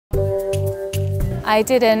I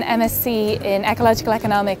did an MSc in ecological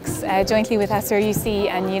economics jointly with SRUC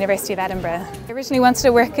and University of Edinburgh. I originally wanted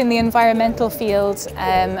to work in the environmental field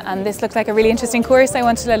and this looked like a really interesting course. I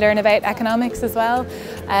wanted to learn about economics as well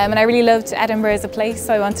and I really loved Edinburgh as a place,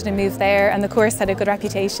 so I wanted to move there, and the course had a good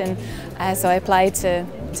reputation, so I applied to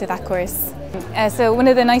that course. So one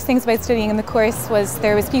of the nice things about studying in the course was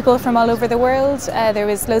there was people from all over the world. There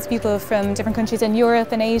was loads of people from different countries in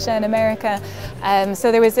Europe and Asia and America.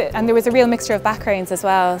 So there was a real mixture of backgrounds as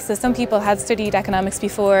well. So some people had studied economics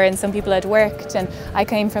before and some people had worked, and I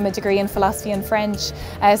came from a degree in philosophy and French.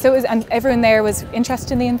 And everyone there was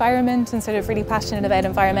interested in the environment and sort of really passionate about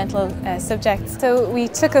environmental subjects. So we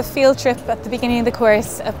took a field trip at the beginning of the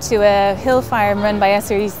course up to a hill farm run by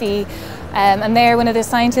SRUC. And there one of the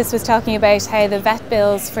scientists was talking about how the vet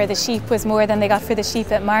bills for the sheep was more than they got for the sheep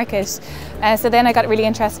at market. So then I got really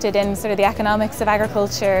interested in sort of the economics of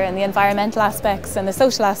agriculture and the environmental aspects and the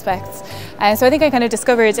social aspects. So I think I kind of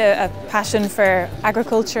discovered a passion for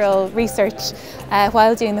agricultural research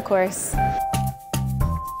while doing the course.